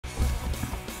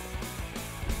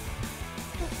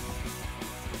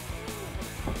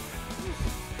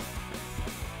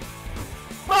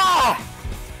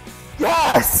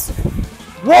Yes!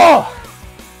 Whoa!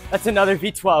 That's another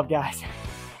V12, guys.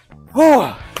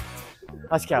 Whoa!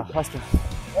 Let's go, let's go.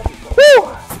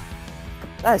 Woo!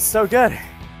 That is so good.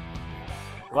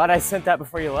 Glad I sent that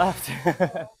before you left.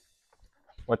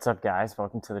 What's up, guys?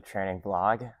 Welcome to the training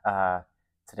vlog.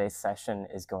 Today's session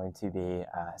is going to be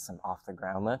some off the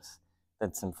ground lifts,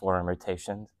 then some forearm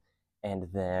rotations, and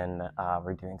then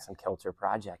we're doing some kilter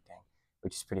projecting,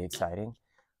 which is pretty exciting.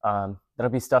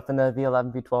 That'll be stuff in the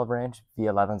V11, V12 range,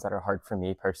 V11s that are hard for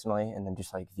me personally, and then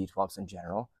just like V12s in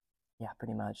general. Yeah,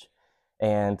 pretty much.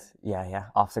 And yeah,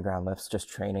 off the ground lifts, just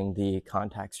training the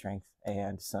contact strength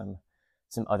and some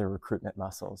other recruitment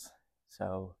muscles.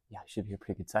 So yeah, should be a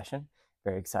pretty good session.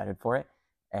 Very excited for it.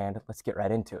 And let's get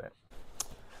right into it.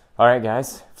 All right,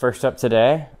 guys, first up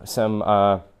today, some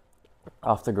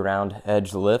off the ground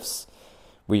edge lifts.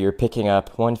 We are picking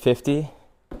up 150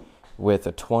 with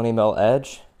a 20 mil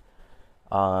edge.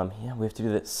 Yeah, we have to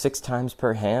do that 6 times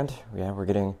per hand. Yeah, we're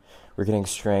getting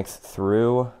strength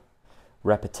through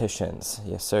repetitions.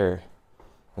 Yes, sir.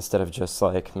 Instead of just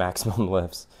like maximum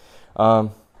lifts.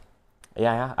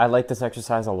 Yeah, I like this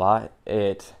exercise a lot.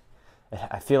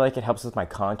 I feel like it helps with my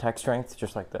contact strength,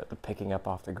 just like the picking up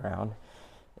off the ground.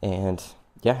 And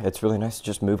yeah, it's really nice to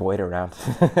just move weight around.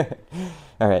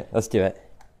 All right, let's do it.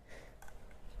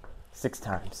 6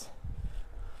 times.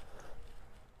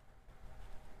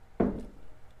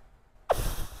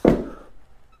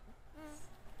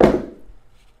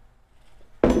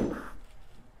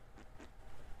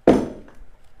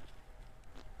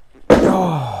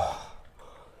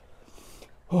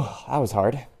 Oh, that was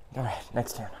hard. All right,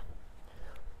 next hand.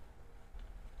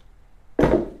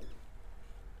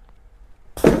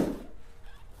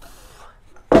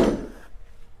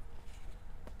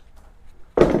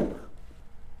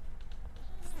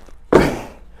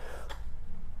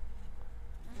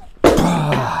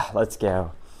 Let's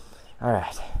go. All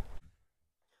right.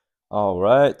 All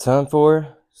right, time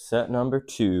for set number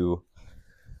 2.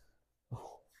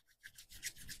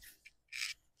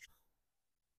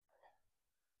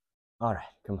 All right,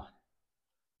 come on.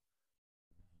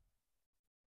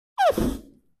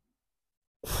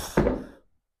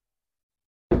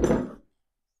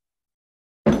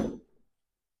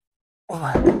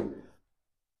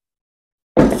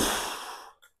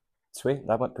 Sweet,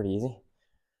 that went pretty easy.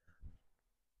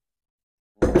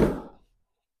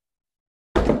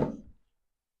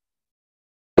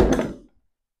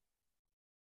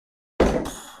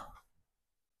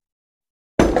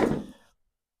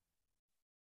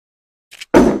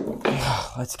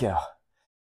 Let's go.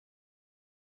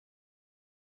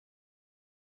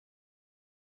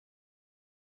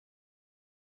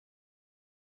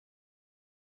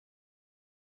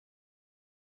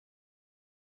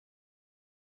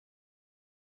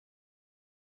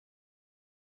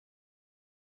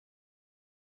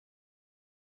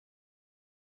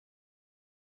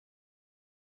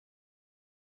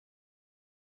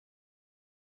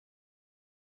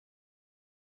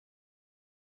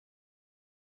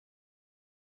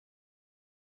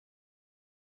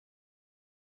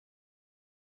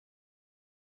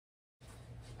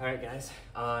 All right, guys,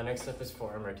 next up is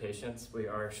forearm rotations. We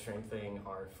are strengthening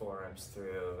our forearms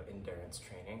through endurance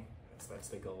training. That's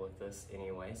the goal with this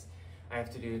anyways. I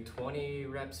have to do 20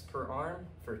 reps per arm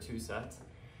for 2 sets.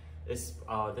 This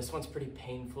one's pretty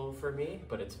painful for me,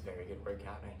 but it's a very good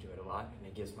workout and I enjoy it a lot, and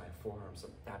it gives my forearms an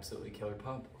absolutely killer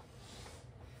pump.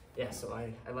 Yeah, so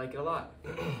I like it a lot.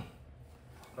 I'm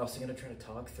also gonna try to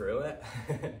talk through it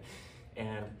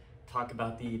and talk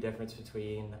about the difference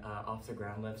between off the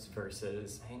ground lifts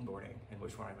versus hangboarding and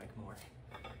which one I like more.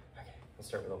 Okay, let's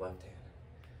start with the left hand.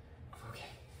 Okay.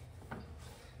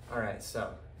 All right,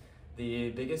 so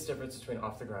the biggest difference between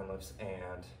off the ground lifts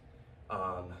and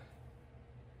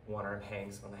one arm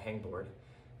hangs on the hangboard,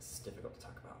 this is difficult to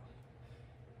talk about.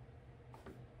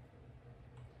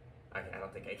 I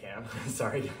don't think I can.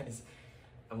 Sorry, guys.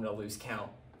 I'm gonna lose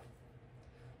count.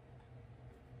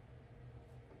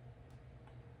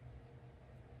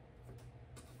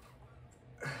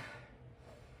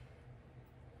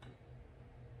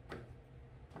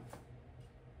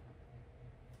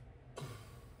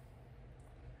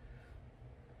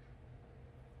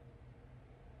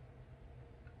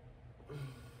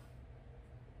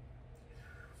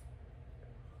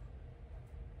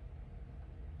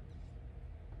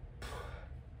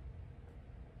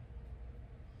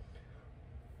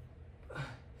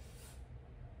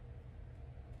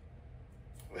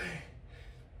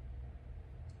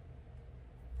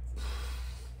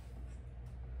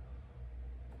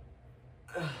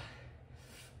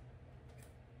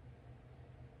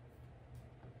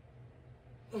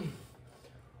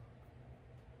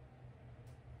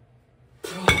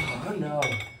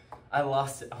 I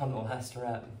lost it on the last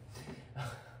rep.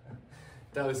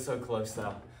 That was so close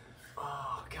though.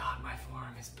 Oh God, my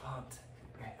forearm is pumped.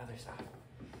 All right, other side.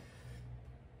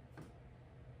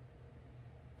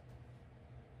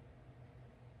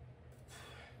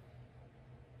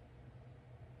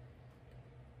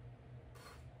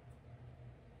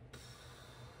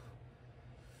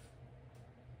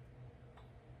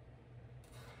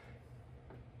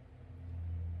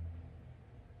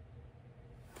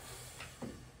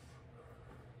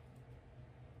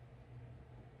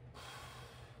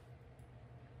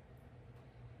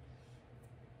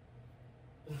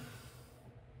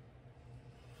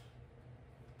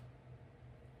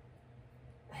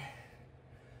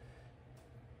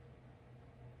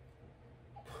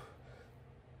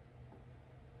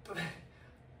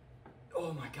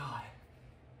 Oh my God.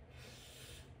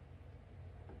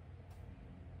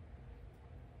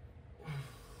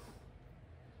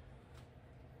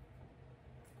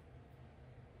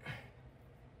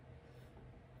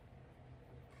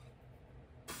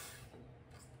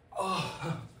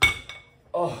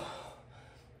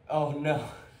 Oh no.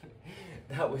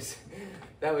 That was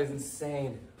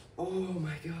insane. Oh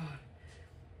my God.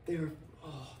 They're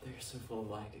so full of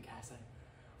life, guys.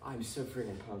 I'm so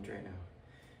freaking pumped right now.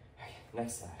 Okay,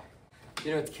 next side.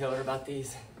 You know what's killer about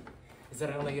these? Is that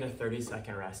I only get a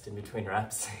 30-second rest in between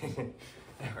reps.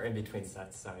 Or in between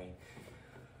sets, sorry.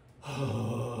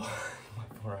 Oh, my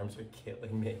forearms are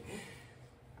killing me.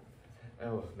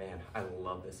 Oh man, I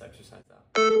love this exercise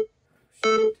though.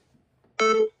 Shoot.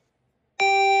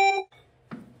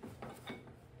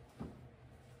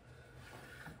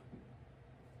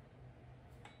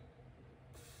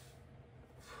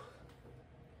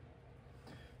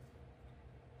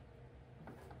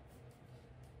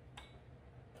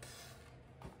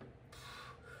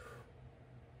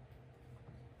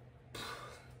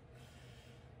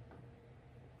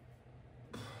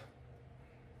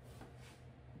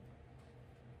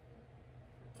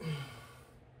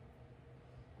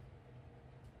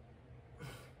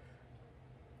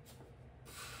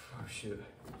 Oh shoot.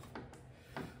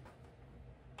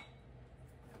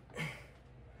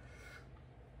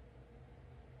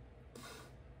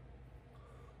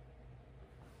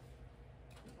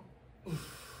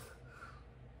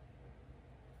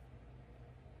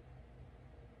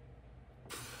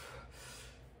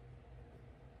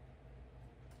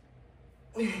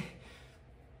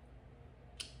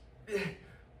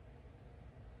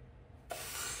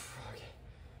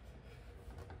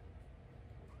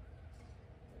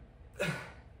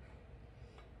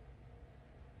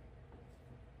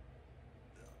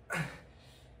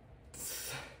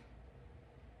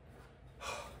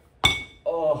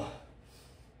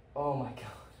 Oh my God.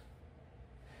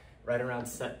 Right around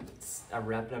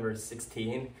rep number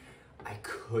 16, I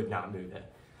could not move it.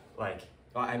 Like,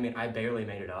 well, I mean, I barely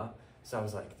made it up. So I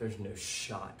was like, there's no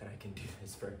shot that I can do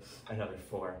this for another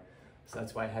 4. So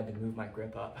that's why I had to move my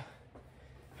grip up.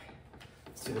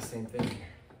 Let's do the same thing here.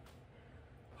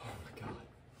 Oh my God.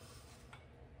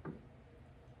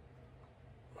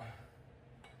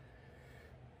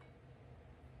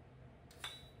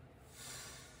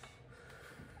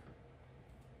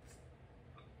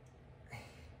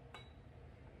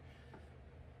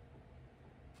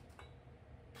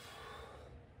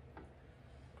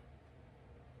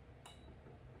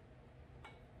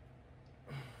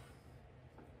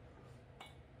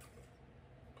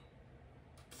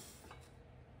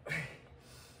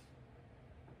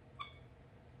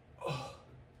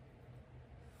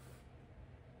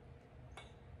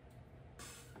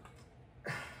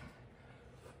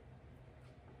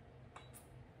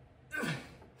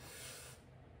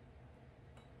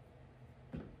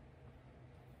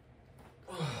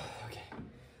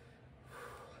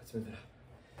 Let's move it up.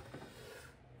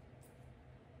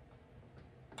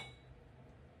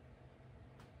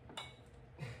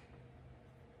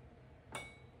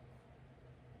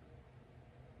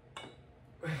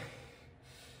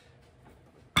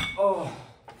 Oh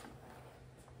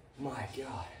my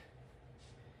God.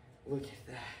 Look at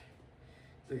that.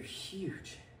 They're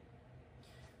huge.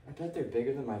 I bet they're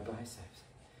bigger than my biceps.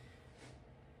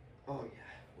 Oh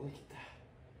yeah, look at that.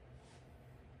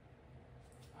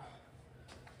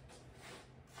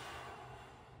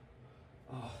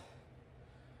 Oh.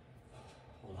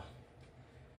 Hold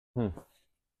on.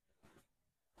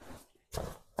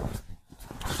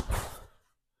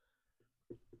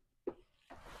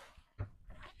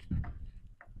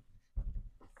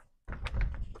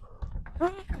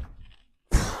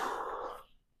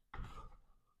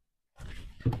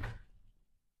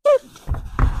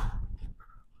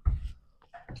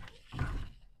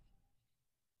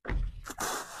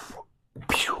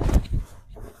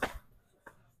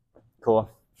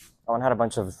 one had a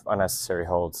bunch of unnecessary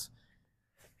holds.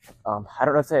 I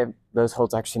don't know if those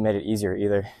holds actually made it easier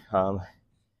either.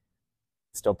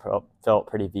 Still felt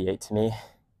pretty V8 to me.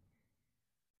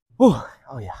 Whew.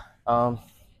 Oh yeah.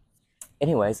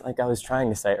 Anyways, like I was trying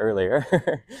to say earlier,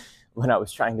 when I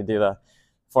was trying to do the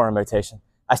forearm rotation,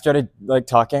 I started like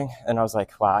talking and I was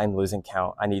like, wow, I'm losing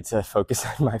count. I need to focus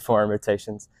on my forearm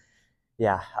rotations.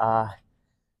 Yeah.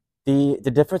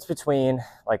 The difference between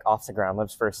like off the ground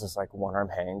lifts versus like one arm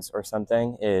hangs or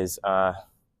something is,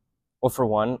 well, for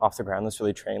one, off the ground lifts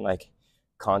really train like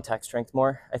contact strength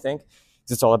more, I think.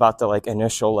 It's all about the like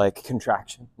initial like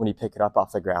contraction when you pick it up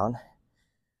off the ground.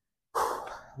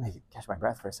 Let me catch my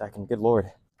breath for a second. Good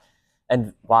Lord.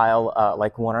 And while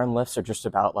like one arm lifts are just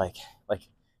about like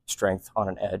strength on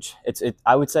an edge,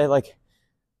 I would say like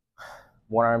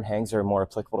one arm hangs are more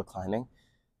applicable to climbing,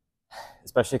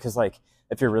 especially because like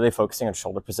if you're really focusing on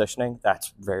shoulder positioning,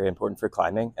 that's very important for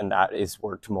climbing, and that is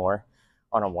worked more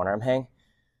on a one arm hang.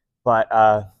 But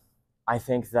I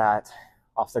think that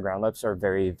off the ground lifts are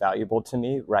very valuable to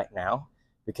me right now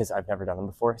because I've never done them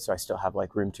before, so I still have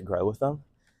like room to grow with them.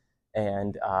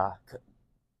 And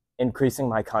increasing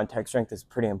my contact strength is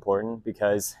pretty important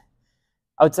because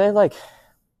I would say like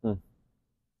when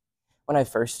I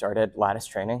first started lattice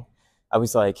training, I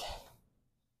was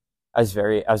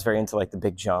very into like the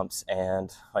big jumps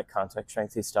and like contact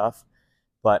strengthy stuff.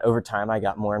 But over time, I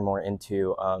got more and more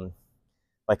into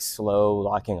like slow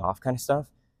locking off kind of stuff.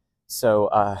 So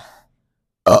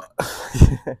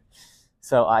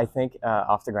so I think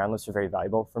off the ground lifts are very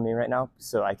valuable for me right now.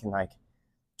 So I can like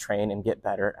train and get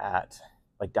better at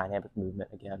like dynamic movement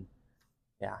again.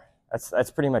 Yeah,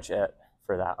 that's pretty much it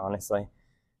for that, honestly.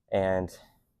 And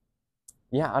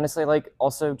yeah, honestly, like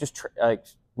also just like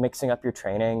mixing up your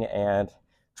training and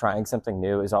trying something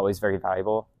new is always very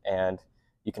valuable, and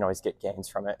you can always get gains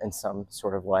from it in some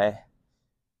sort of way.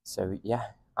 So yeah,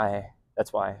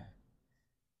 that's why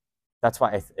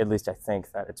at least I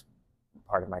think that it's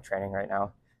part of my training right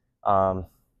now.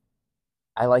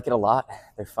 I like it a lot.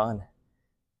 They're fun.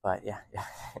 But yeah.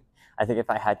 I think if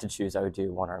I had to choose, I would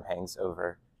do one arm hangs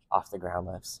over off the ground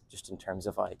lifts, just in terms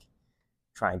of like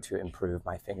trying to improve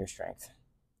my finger strength.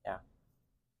 Yeah.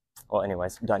 Well,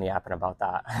 anyways, I'm done yapping about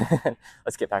that.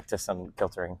 Let's get back to some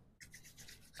kiltering.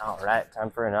 All right, time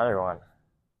for another one.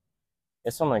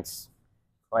 This one looks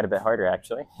quite a bit harder,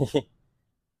 actually.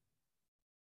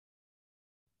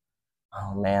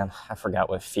 Oh man, I forgot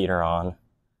what feet are on.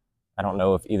 I don't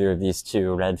know if either of these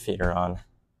two red feet are on.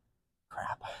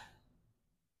 Crap.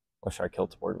 Wish our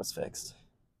Kilter Board was fixed.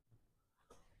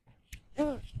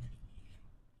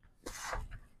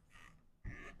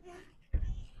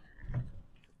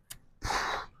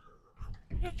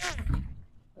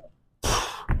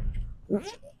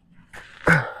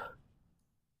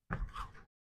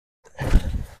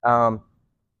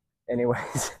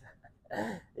 Anyways,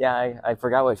 yeah, I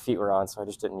forgot what feet were on, so I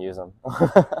just didn't use them.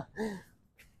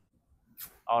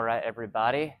 All right,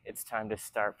 everybody, it's time to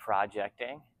start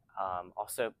projecting.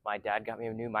 Also, my dad got me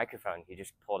a new microphone. He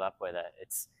just pulled up with it.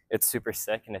 It's super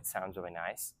sick and it sounds really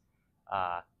nice.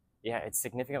 Yeah, it's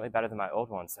significantly better than my old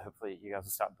one, so hopefully you guys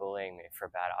will stop bullying me for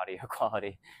bad audio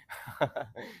quality.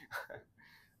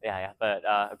 Yeah, but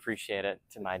appreciate it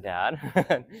to my dad.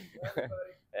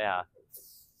 Yeah.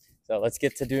 So let's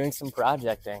get to doing some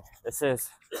projecting. This is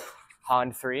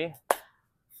Hond 3,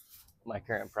 my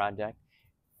current project.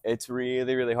 It's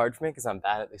really, really hard for me because I'm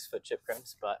bad at these foot chip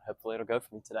crimps, but hopefully it'll go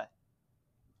for me today.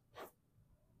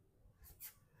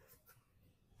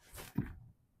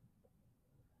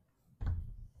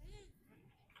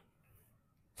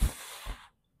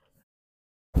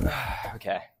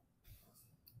 Okay.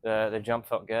 The jump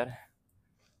felt good.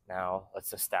 Now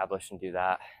let's establish and do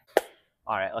that.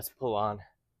 All right, let's pull on.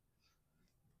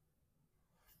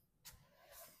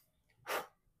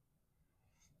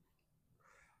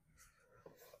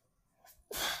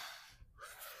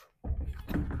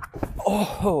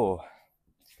 Oh,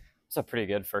 it's a pretty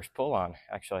good first pull on,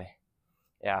 actually.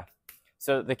 Yeah.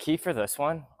 So the key for this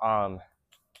one,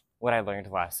 what I learned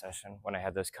last session when I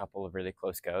had those couple of really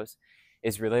close goes,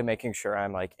 is really making sure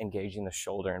I'm like engaging the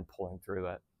shoulder and pulling through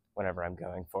it whenever I'm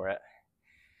going for it.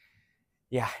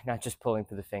 Yeah, not just pulling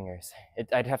through the fingers.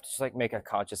 I'd have to just like make a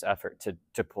conscious effort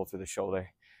to pull through the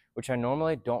shoulder, which I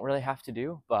normally don't really have to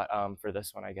do, but for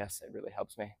this one, I guess it really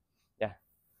helps me. Yeah.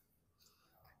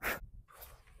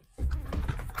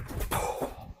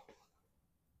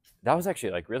 That was actually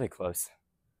like really close.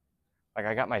 Like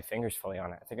I got my fingers fully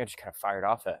on it. I think I just kind of fired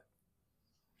off it.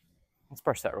 Let's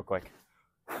brush that real quick.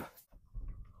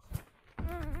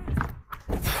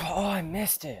 Oh, I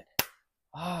missed it.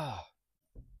 Oh.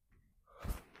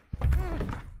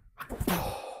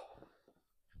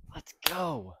 Let's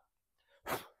go.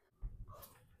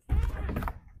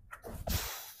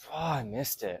 Oh, I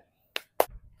missed it.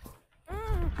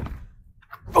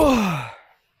 Oh,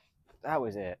 that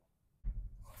was it.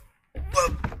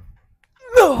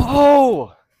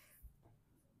 Oh!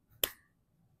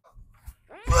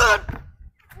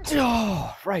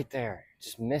 Oh, right there.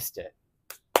 Just missed it.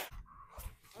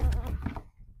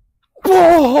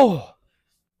 Oh!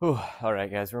 Ooh, all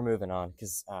right, guys, we're moving on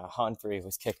because Han 3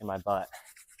 was kicking my butt.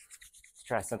 Let's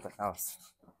try something else.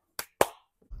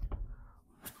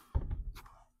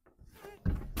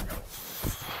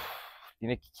 You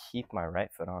need to keep my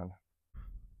right foot on.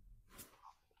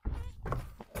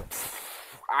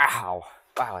 Ow!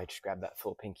 Wow, I just grabbed that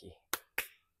full pinky.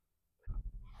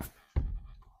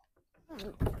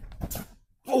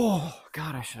 Oh,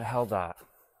 God, I should have held that.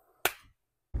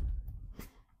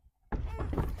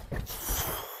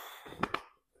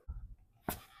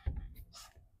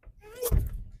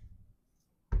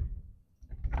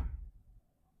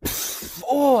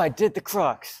 Oh, I did the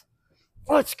crux.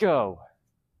 Let's go.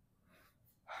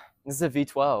 This is a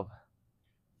V12.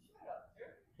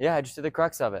 Yeah, I just did the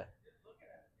crux of it.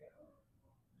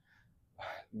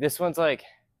 This one's like,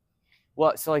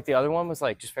 well, so like the other one was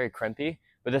like just very crimpy,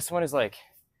 but this one is like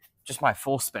just my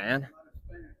full span.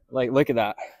 Like, look at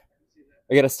that.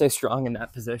 I gotta stay strong in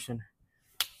that position.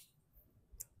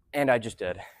 And I just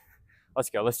did. Let's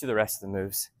go. Let's do the rest of the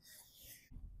moves.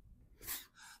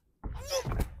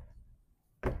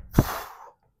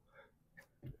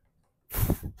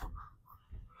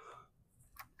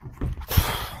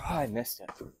 Oh, I missed it.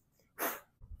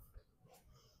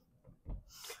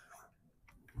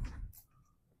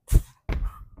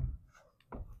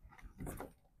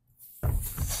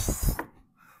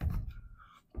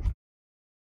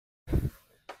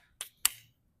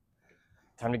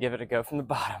 Time to give it a go from the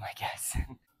bottom, I guess.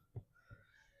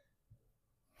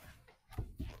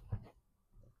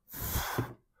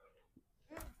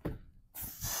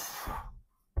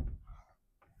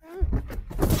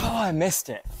 Oh, I missed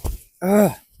it.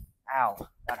 Ugh. Ow,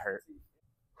 that hurt.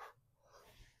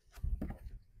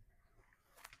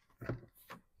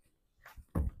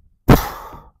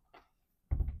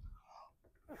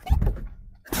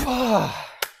 Oh,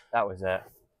 that was it.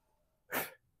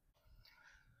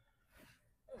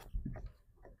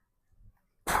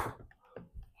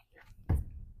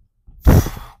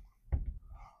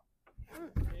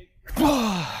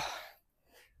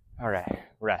 All right,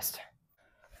 rest.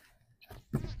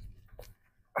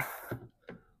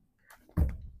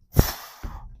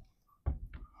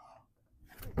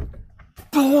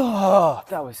 Oh,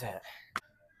 that was it.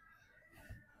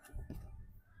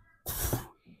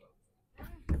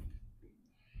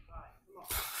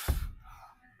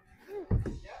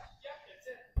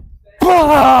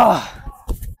 Oh!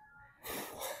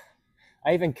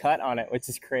 I even cut on it, which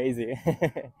is crazy.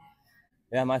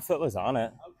 Yeah, my foot was on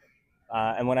it.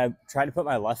 And when I tried to put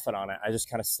my left foot on it, I just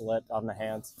kind of slipped on the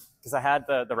hands because I had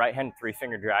the right hand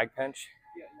 3-finger drag pinch.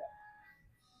 Yeah.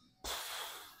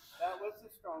 That was a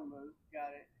strong move.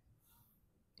 Got it.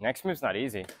 Next move's not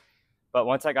easy, but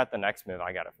once I got the next move,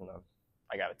 I got it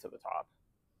to the top.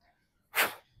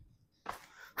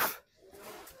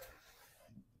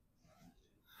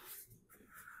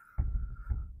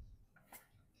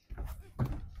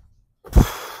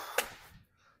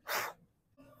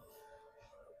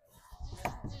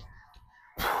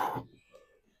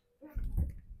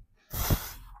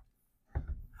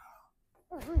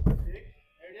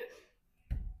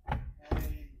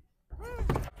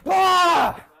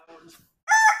 Ah!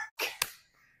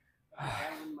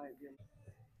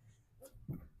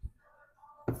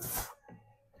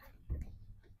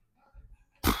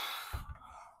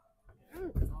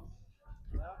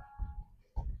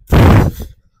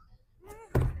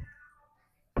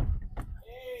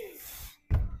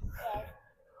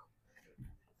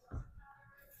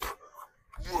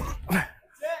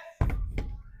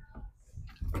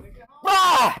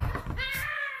 Ah!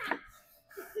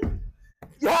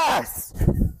 Yes!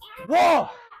 Whoa!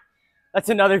 That's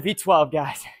another V12,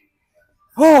 guys.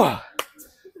 Whoa!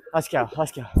 Let's go,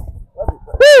 let's go.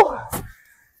 Woo!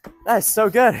 That is so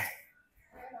good.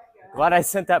 Glad I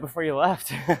sent that before you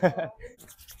left.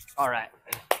 All right.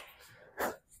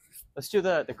 Let's do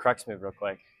the crux move real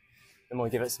quick. Then we'll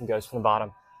give it some goes from the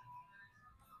bottom.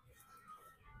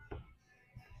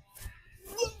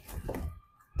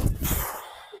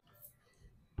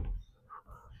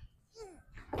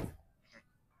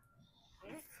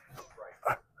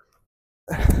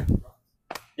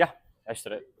 Yeah, I just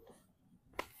did it.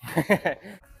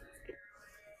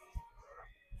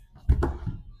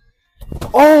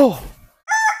 Oh!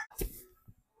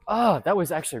 Oh, that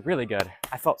was actually really good.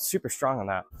 I felt super strong on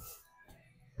that.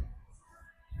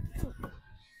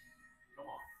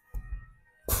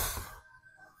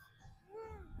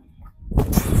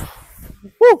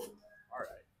 Woo!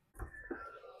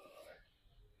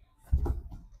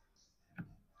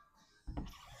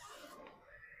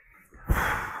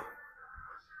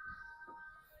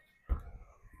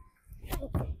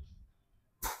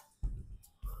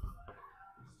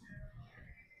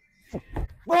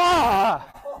 Ah!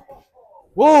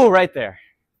 Whoa, right there.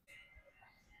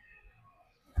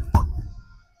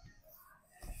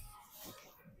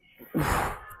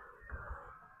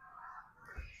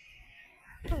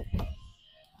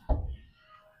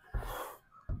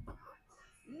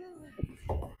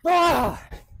 Ah!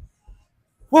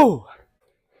 Whoa!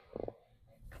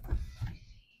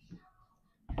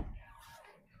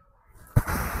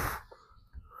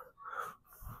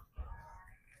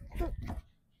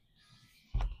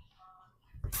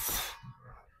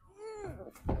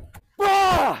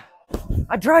 Ah!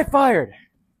 I dry fired.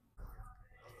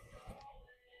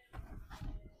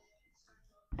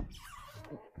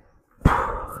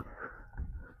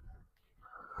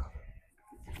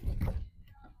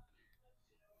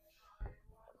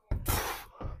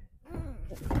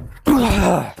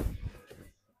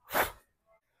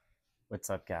 What's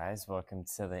up, guys? Welcome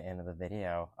to the end of the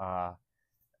video.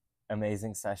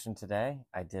 Amazing session today.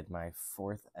 I did my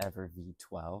 4th ever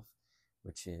V12,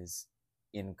 which is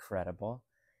incredible.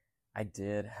 I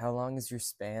did How Long Is Your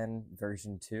Span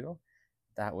version 2.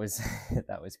 That was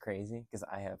that was crazy because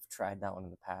I have tried that one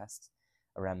in the past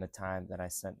around the time that I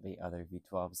sent the other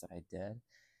V12s that I did,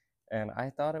 and I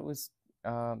thought it was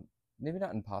maybe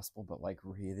not impossible, but like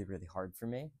really, really hard for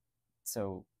me.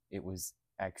 So it was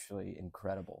actually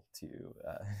incredible to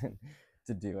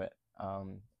to do it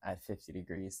at 50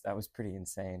 degrees. That was pretty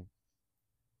insane.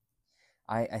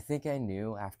 I think I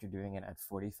knew after doing it at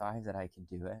 45 that I could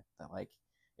do it, that like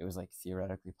it was like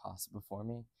theoretically possible for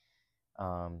me.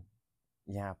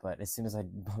 Yeah, but as soon as I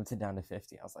bumped it down to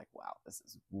 50, I was like, wow, this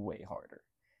is way harder.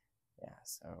 Yeah,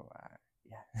 so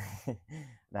yeah,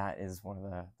 that is one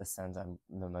of the sends I'm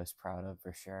the most proud of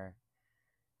for sure.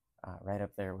 Right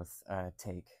up there with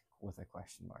take with a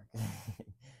question mark.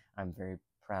 I'm very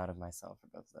proud of myself for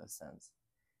both of those sends.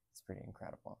 It's pretty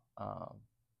incredible.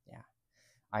 Yeah,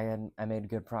 I made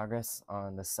good progress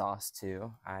on the Sauce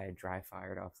too. I dry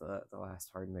fired off the last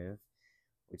hard move,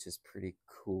 which is pretty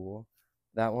cool.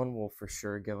 That one will for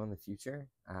sure go in the future.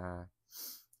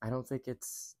 I don't think it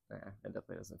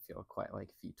definitely doesn't feel quite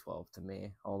like V12 to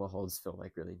me. All the holds feel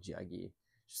like really juggy,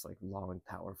 just like long,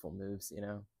 powerful moves, you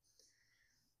know?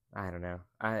 I don't know.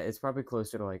 It's probably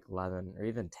closer to like 11 or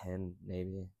even 10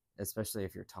 maybe, especially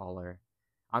if you're taller.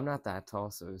 I'm not that tall,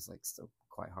 so it was like still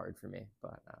quite hard for me,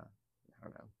 but I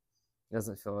don't know. It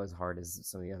doesn't feel as hard as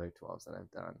some of the other 12s that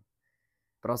I've done.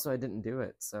 But also I didn't do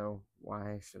it, so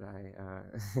why should I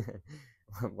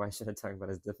why should I talk about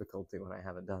its difficulty when I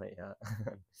haven't done it yet?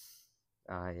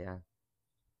 Yeah.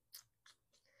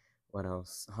 What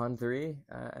else? Han 3,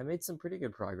 I made some pretty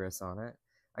good progress on it.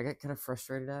 I got kind of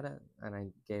frustrated at it, and I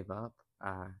gave up.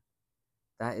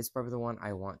 That is probably the one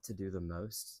I want to do the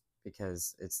most,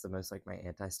 because it's the most like my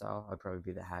anti-style. I'd probably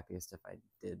be the happiest if I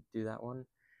did do that one.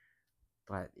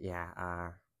 But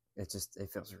yeah, it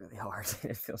feels really hard.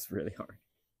 It feels really hard.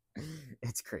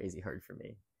 It's crazy hard for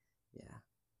me. Yeah.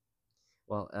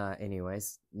 Well,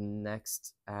 anyways,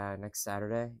 next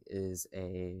Saturday is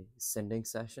a sending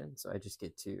session, so I just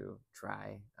get to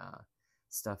try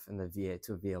stuff in the V8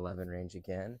 to V11 range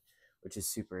again, which is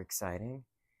super exciting.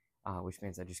 Which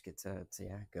means I just get to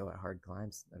yeah, go at hard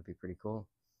climbs. That'd be pretty cool.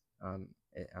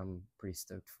 I'm pretty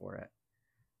stoked for it,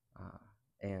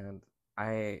 and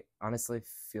I honestly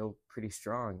feel pretty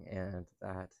strong, and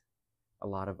that a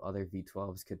lot of other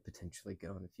V12s could potentially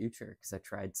go in the future, because I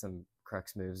tried some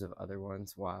crux moves of other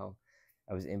ones while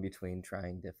I was in between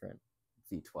trying different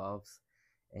V12s,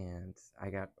 and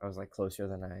I was like closer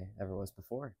than I ever was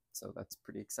before, so that's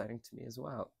pretty exciting to me as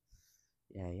well.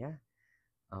 Yeah.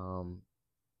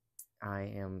 I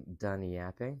am done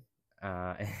yapping.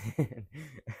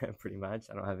 Pretty much.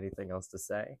 I don't have anything else to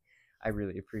say. I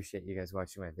really appreciate you guys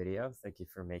watching my video. Thank you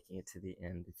for making it to the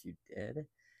end if you did.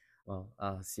 Well,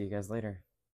 I'll see you guys later.